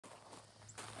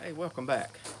Hey, welcome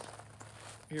back.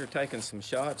 Here taking some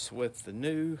shots with the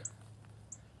new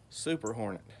Super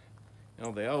Hornet. You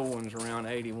know, the old one's around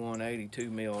 81,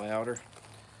 82 mil outer,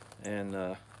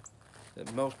 and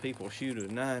most people shoot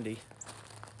a 90.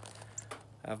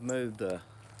 I've moved the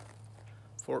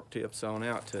fork tips on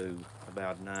out to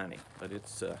about 90, but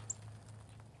it's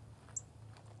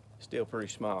still pretty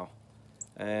small.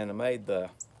 And I made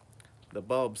the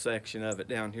bulb section of it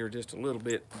down here just a little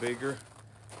bit bigger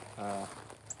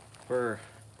for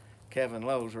Kevin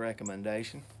Lowe's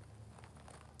recommendation.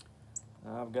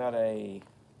 I've got I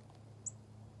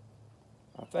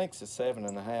think it's a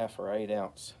 7.5 or 8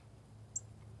 ounce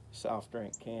soft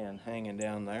drink can hanging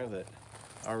down there that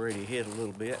already hit a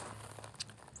little bit.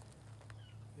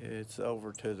 It's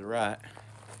over to the right.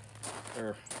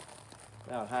 They're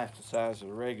about half the size of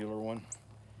the regular one.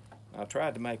 I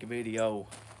tried to make a video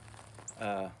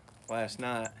last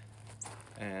night,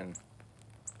 and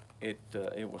it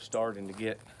was starting to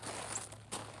get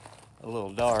a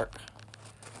little dark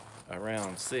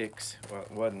around 6. Well,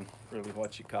 it wasn't really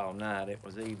what you call night, it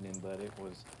was evening, but it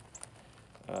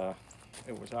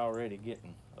was already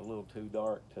getting a little too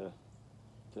dark to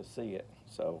see it,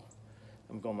 so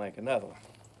I'm gonna make another one.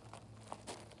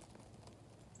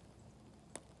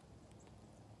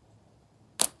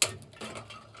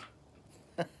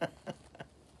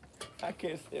 I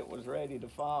guess it was ready to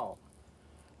fall.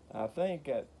 I think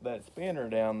that spinner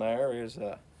down there is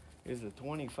a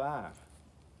 25.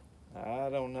 I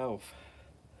don't know if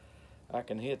I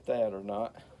can hit that or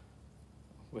not.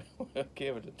 We'll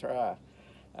give it a try.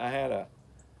 I had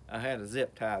a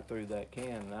zip tie through that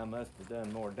can, and I must have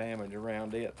done more damage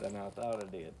around it than I thought I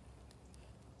did.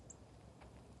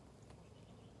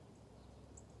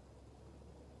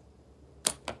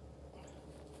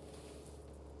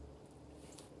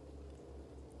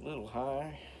 A little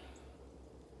high.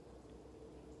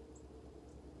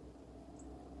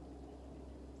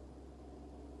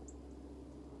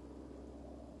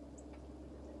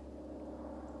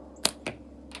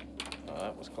 Oh,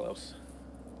 that was close.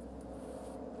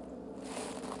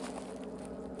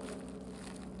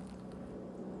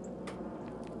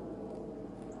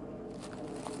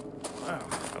 Wow,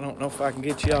 I don't know if I can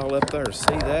get y'all up there to see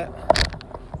that.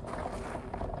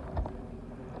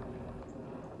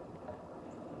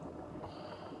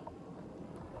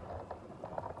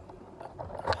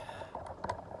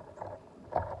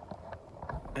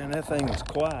 And that thing was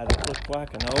quiet. It looked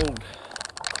like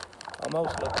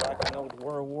almost looked like an old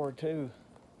World War II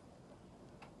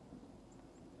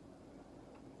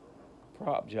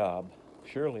prop job.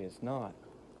 Surely it's not.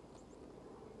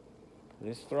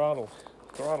 This throttled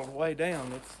way down.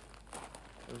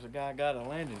 There's a guy got a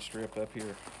landing strip up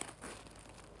here,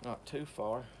 not too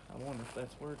far. I wonder if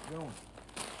that's where it's going.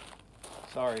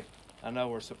 Sorry, I know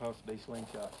we're supposed to be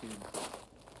slingshot shooting.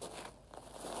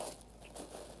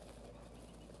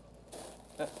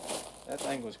 That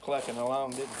thing was clucking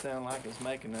along, didn't sound like it's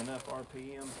making enough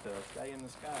RPMs to stay in the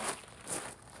sky.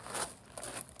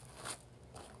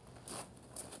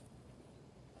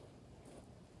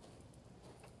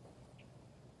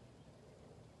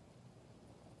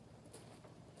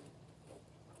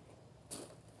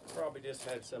 Probably just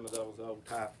had some of those old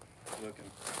type looking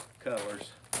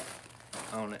colors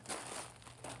on it.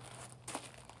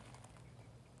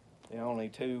 The only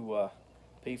two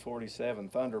P-47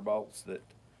 Thunderbolts that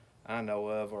I know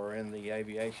of are in the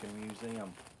Aviation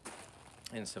Museum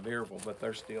in Sevierville, but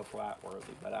they're still flight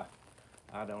worthy, but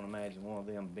I don't imagine one of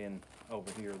them been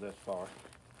over here this far.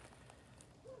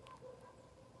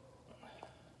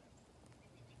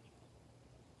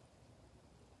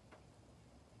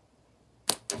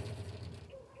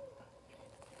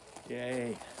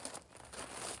 Yay,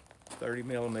 30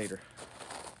 millimeter.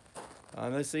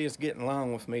 Let's see, it's getting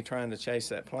long with me trying to chase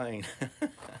that plane.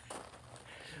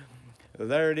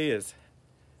 There it is,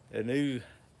 a new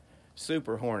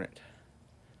Super Hornet.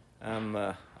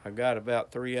 I've got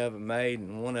about 3 of them made,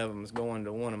 and one of them is going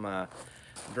to one of my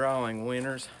drawing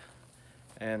winners,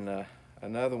 and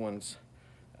another one's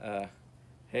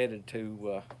headed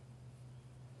to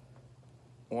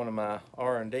one of my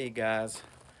R&D guys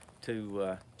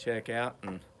to check out,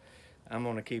 and I'm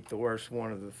going to keep the worst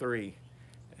one of the 3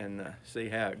 and see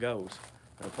how it goes.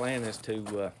 The plan is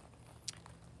to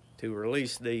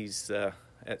release these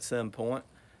at some point,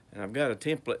 and I've got a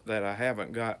template that I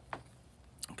haven't got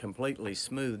completely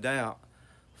smoothed out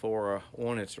for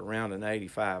one that's around an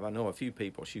 85. I know a few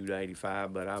people shoot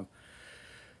 85, but I've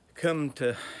come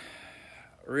to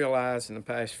realize in the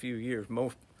past few years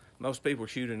most people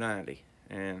shoot a 90,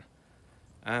 and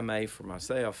I may, for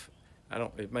myself,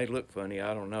 it may look funny,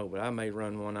 I don't know, but I may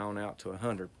run one on out to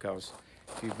 100, because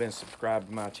if you've been subscribed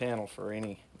to my channel for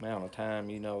any amount of time,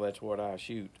 you know that's what I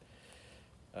shoot.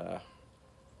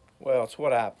 Well, it's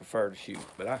what I prefer to shoot,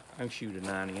 but I can shoot a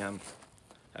 90.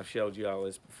 I've showed you all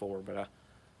this before, but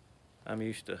I'm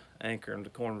used to anchoring the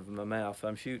corner of my mouth. If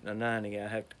I'm shooting a 90,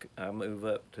 I move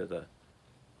up to the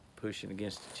pushing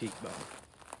against the cheekbone.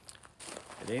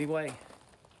 But anyway,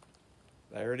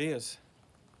 there it is.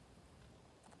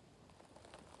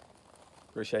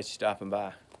 Appreciate you stopping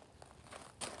by.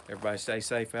 Everybody stay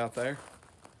safe out there,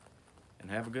 and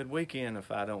have a good weekend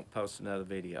if I don't post another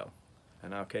video.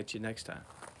 And I'll catch you next time.